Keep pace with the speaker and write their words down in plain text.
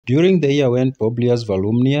During the year when Publius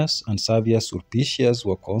Volumnius and Sulpicius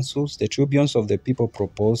were consuls, the tribunes of the people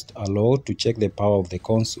proposed a law to check the power of the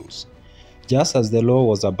consuls. Just as the law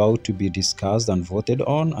was about to be discussed and voted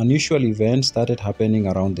on, unusual events started happening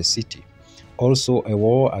around the city. Also, a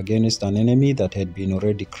war against an enemy that had been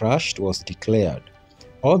already crushed was declared.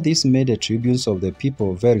 All this made the tribunes of the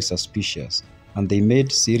people very suspicious, and they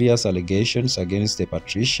made serious allegations against the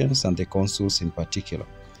patricians and the consuls in particular.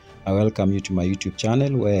 I welcome you to my YouTube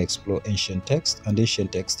channel where I explore ancient texts, and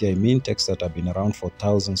ancient texts here I mean texts that have been around for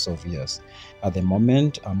thousands of years. At the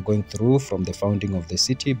moment, I'm going through From the Founding of the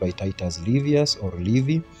City by Titus Livius or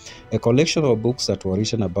Livy, a collection of books that were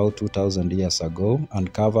written about 2000 years ago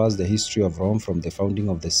and covers the history of Rome from the founding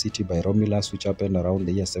of the city by Romulus, which happened around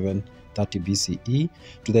the year 730 BCE,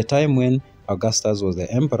 to the time when Augustus was the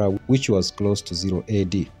emperor, which was close to 0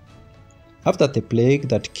 AD. After the plague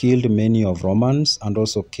that killed many of Romans and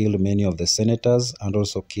also killed many of the senators and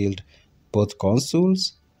also killed both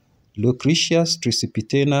consuls, Lucretius,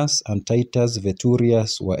 Tricipitinus, and Titus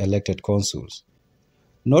Veturius were elected consuls.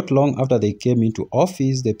 Not long after they came into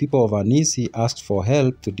office, the people of Hernici asked for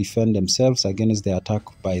help to defend themselves against the attack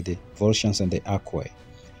by the Volscians and the Aequi.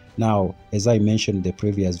 Now, as I mentioned in the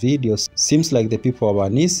previous videos, seems like the people of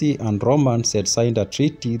Hernici and Romans had signed a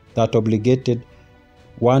treaty that obligated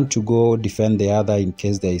one to go defend the other in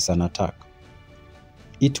case there is an attack.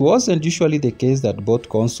 It wasn't usually the case that both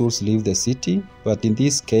consuls leave the city, but in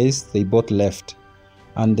this case they both left,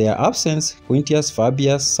 and their absence, Quintus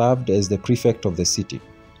Fabius served as the prefect of the city.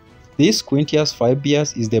 This Quintus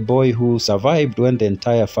Fabius is the boy who survived when the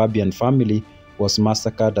entire Fabian family was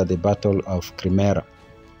massacred at the Battle of Cremera.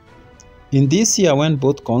 In this year when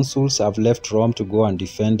both consuls have left Rome to go and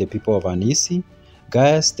defend the people of Hernici,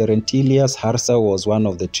 Gaius Terentilius Harsa was one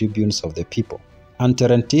of the tribunes of the people. And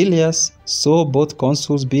Terentilius saw both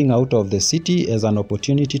consuls being out of the city as an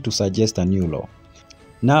opportunity to suggest a new law.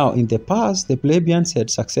 Now, in the past, the Plebeians had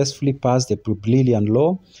successfully passed the Plebeian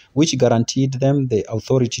law, which guaranteed them the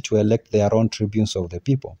authority to elect their own tribunes of the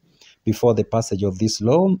people. Before the passage of this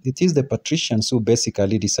law, it is the Patricians who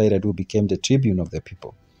basically decided who became the tribune of the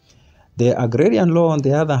people. The agrarian law, on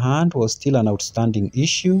the other hand, was still an outstanding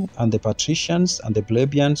issue, and the patricians and the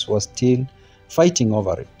plebeians were still fighting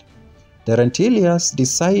over it. Terentilius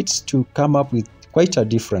decides to come up with quite a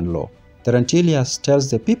different law. Terentilius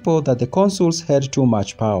tells the people that the consuls had too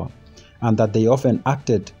much power, and that they often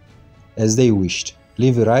acted as they wished.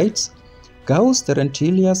 Livy writes, Gaius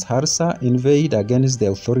Terentilius Harsa inveighed against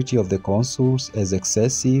the authority of the consuls as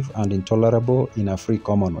excessive and intolerable in a free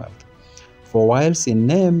commonwealth. For whilst in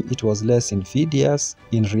name it was less invidious,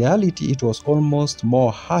 in reality it was almost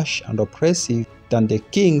more harsh and oppressive than the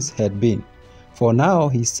kings had been. For now,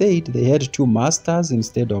 he said, they had two masters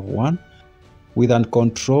instead of one, with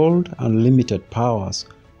uncontrolled, unlimited powers,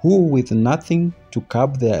 who with nothing to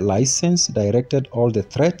curb their license directed all the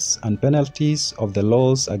threats and penalties of the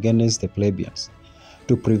laws against the plebeians.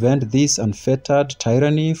 To prevent this unfettered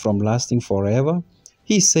tyranny from lasting forever,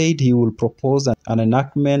 he said he will propose an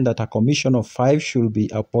enactment that a commission of 5 should be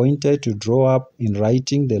appointed to draw up in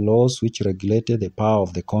writing the laws which regulated the power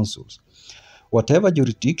of the consuls. Whatever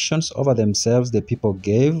jurisdictions over themselves the people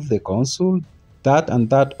gave the consul, that and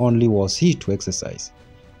that only was he to exercise.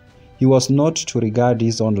 He was not to regard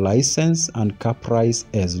his own license and caprice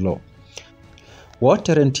as law. What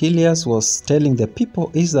Terentilius was telling the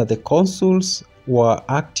people is that the consuls were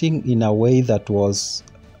acting in a way that was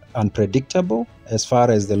unpredictable as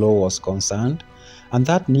far as the law was concerned, and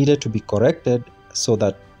that needed to be corrected so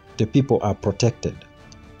that the people are protected.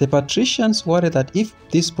 The patricians worried that if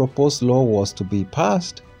this proposed law was to be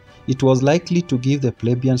passed, it was likely to give the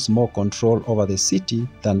plebeians more control over the city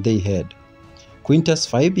than they had. Quintus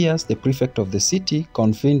Fabius, the prefect of the city,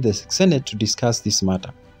 convened the Senate to discuss this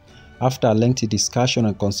matter. After a lengthy discussion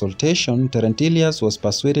and consultation, Terentilius was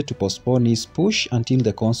persuaded to postpone his push until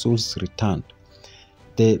the consuls returned.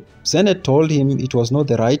 The Senate told him it was not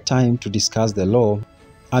the right time to discuss the law,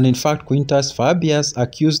 and in fact Quintus Fabius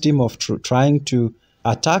accused him of trying to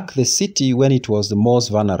attack the city when it was the most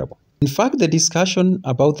vulnerable. In fact, the discussion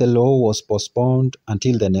about the law was postponed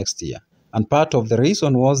until the next year, and part of the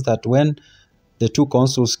reason was that when the two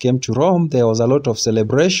consuls came to Rome, there was a lot of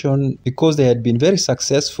celebration because they had been very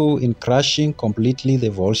successful in crushing completely the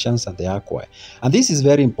Volscians and the Aequi. And this is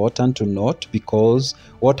very important to note because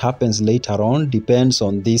what happens later on depends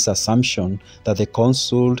on this assumption that the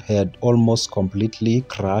consul had almost completely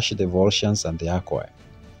crushed the Volscians and the Aequi.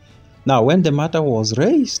 Now, when the matter was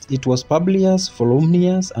raised, it was Publius,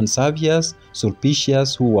 Volumnius, and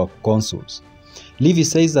Sulpicius who were consuls. Livy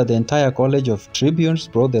says that the entire college of tribunes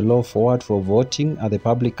brought the law forward for voting at the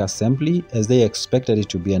public assembly as they expected it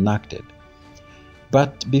to be enacted.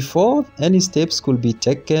 But before any steps could be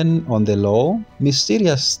taken on the law,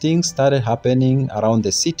 mysterious things started happening around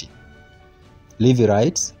the city. Livy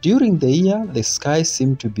writes, "During the year, the sky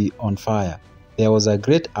seemed to be on fire. There was a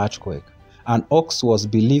great earthquake. An ox was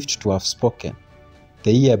believed to have spoken."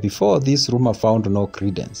 The year before, this rumor found no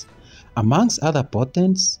credence. Amongst other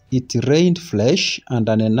portents, it rained flesh, and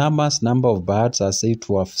an enormous number of birds are said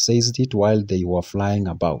to have seized it while they were flying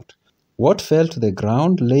about. What fell to the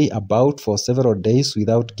ground lay about for several days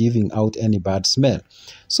without giving out any bad smell.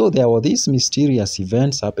 So there were these mysterious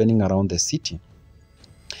events happening around the city,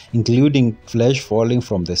 including flesh falling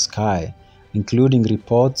from the sky, including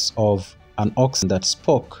reports of an ox that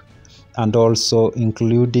spoke, and also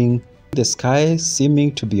including the sky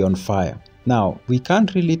seeming to be on fire. Now, we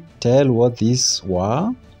can't really tell what these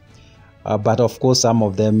were, but of course some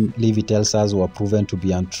of them, Livy tells us, were proven to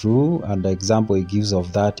be untrue, and the example he gives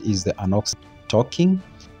of that is the ox talking.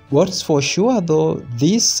 What's for sure though,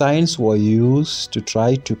 these signs were used to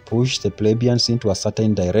try to push the plebeians into a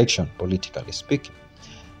certain direction, politically speaking.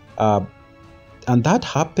 And that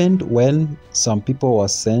happened when some people were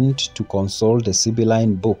sent to consult the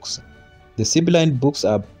Sibylline books. The Sibylline books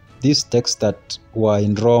are these texts that were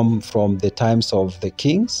in Rome from the times of the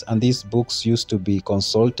kings, and these books used to be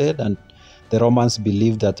consulted, and the Romans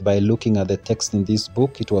believed that by looking at the text in this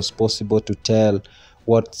book, it was possible to tell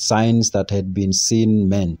what signs that had been seen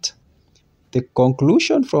meant. The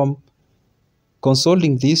conclusion from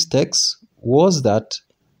consulting these texts was that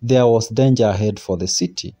there was danger ahead for the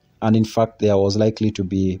city, and in fact there was likely to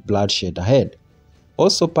be bloodshed ahead.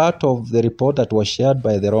 Also, part of the report that was shared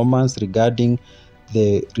by the Romans regarding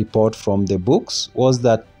the report from the books was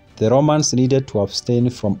that the Romans needed to abstain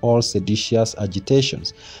from all seditious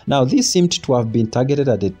agitations. Now, this seemed to have been targeted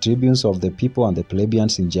at the tribunes of the people and the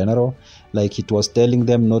plebeians in general, like it was telling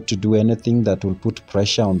them not to do anything that will put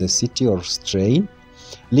pressure on the city or strain.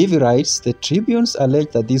 Livy writes, "The tribunes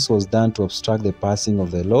alleged that this was done to obstruct the passing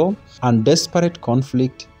of the law, and desperate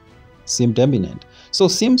conflict seemed imminent." So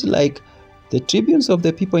it seems like the tribunes of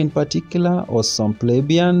the people in particular, or some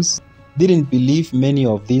plebeians, didn't believe many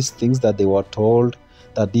of these things that they were told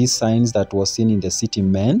that these signs that were seen in the city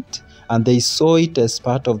meant, and they saw it as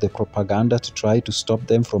part of the propaganda to try to stop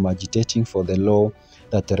them from agitating for the law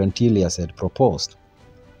that Terentilius had proposed.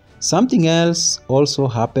 Something else also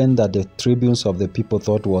happened that the tribunes of the people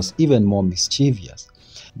thought was even more mischievous.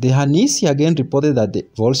 The Hernici again reported that the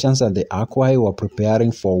Volscians and the Aequi were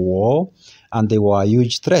preparing for war, and they were a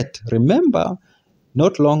huge threat. Remember,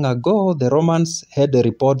 not long ago, the Romans had the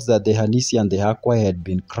reports that the Hernici and the Aequi had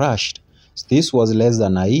been crushed. This was less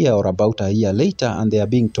than a year or about a year later, and they are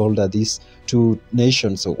being told that these two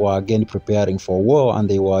nations were again preparing for war, and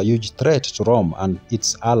they were a huge threat to Rome and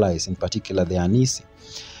its allies, in particular the Hernici.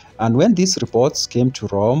 And when these reports came to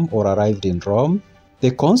Rome or arrived in Rome,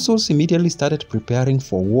 the consuls immediately started preparing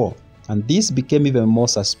for war, and this became even more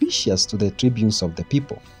suspicious to the tribunes of the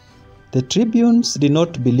people. The tribunes did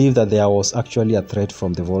not believe that there was actually a threat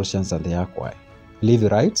from the Volscians and the Aequi. Livy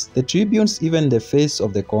writes, "The tribunes, even in the face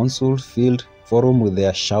of the consuls, filled forum with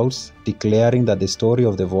their shouts, declaring that the story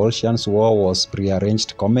of the Volscians' war was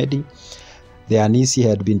prearranged comedy. The Hernici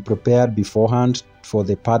had been prepared beforehand for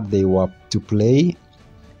the part they were to play.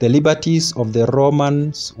 The liberties of the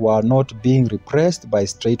Romans were not being repressed by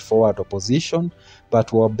straightforward opposition,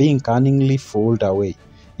 but were being cunningly fooled away.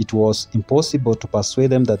 It was impossible to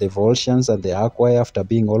persuade them that the Volscians and the Aequi, after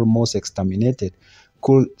being almost exterminated,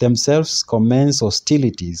 could themselves commence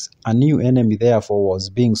hostilities. A new enemy therefore was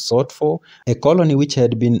being sought for. A colony which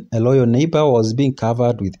had been a loyal neighbor was being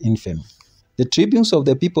covered with infamy." The tribunes of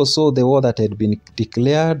the people saw the war that had been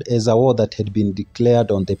declared as a war that had been declared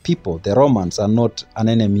on the people, the Romans, and not an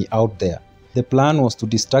enemy out there. The plan was to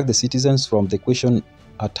distract the citizens from the question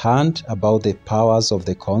at hand about the powers of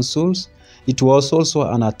the consuls. It was also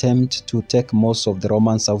an attempt to take most of the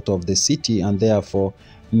Romans out of the city and therefore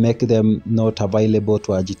make them not available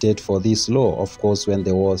to agitate for this law. Of course, when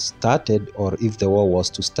the war started, or if the war was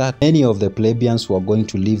to start, many of the plebeians were going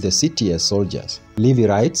to leave the city as soldiers. Livy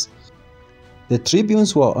writes, "The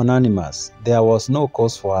tribunes were unanimous. There was no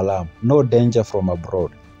cause for alarm, no danger from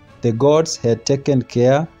abroad. The gods had taken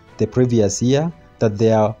care the previous year that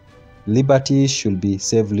their liberties should be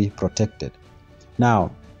safely protected."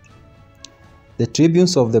 Now, the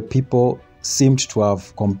tribunes of the people seemed to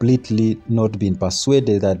have completely not been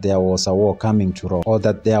persuaded that there was a war coming to Rome, or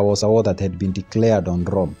that there was a war that had been declared on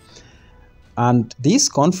Rome. And this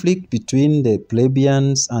conflict between the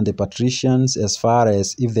plebeians and the patricians, as far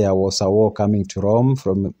as if there was a war coming to Rome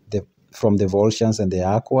from the from the Volscians and the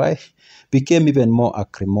Aequi became even more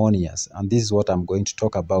acrimonious, and this is what I'm going to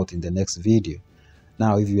talk about in the next video.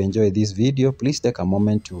 Now, if you enjoyed this video, please take a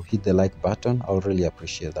moment to hit the like button. I'll really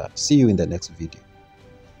appreciate that. See you in the next video.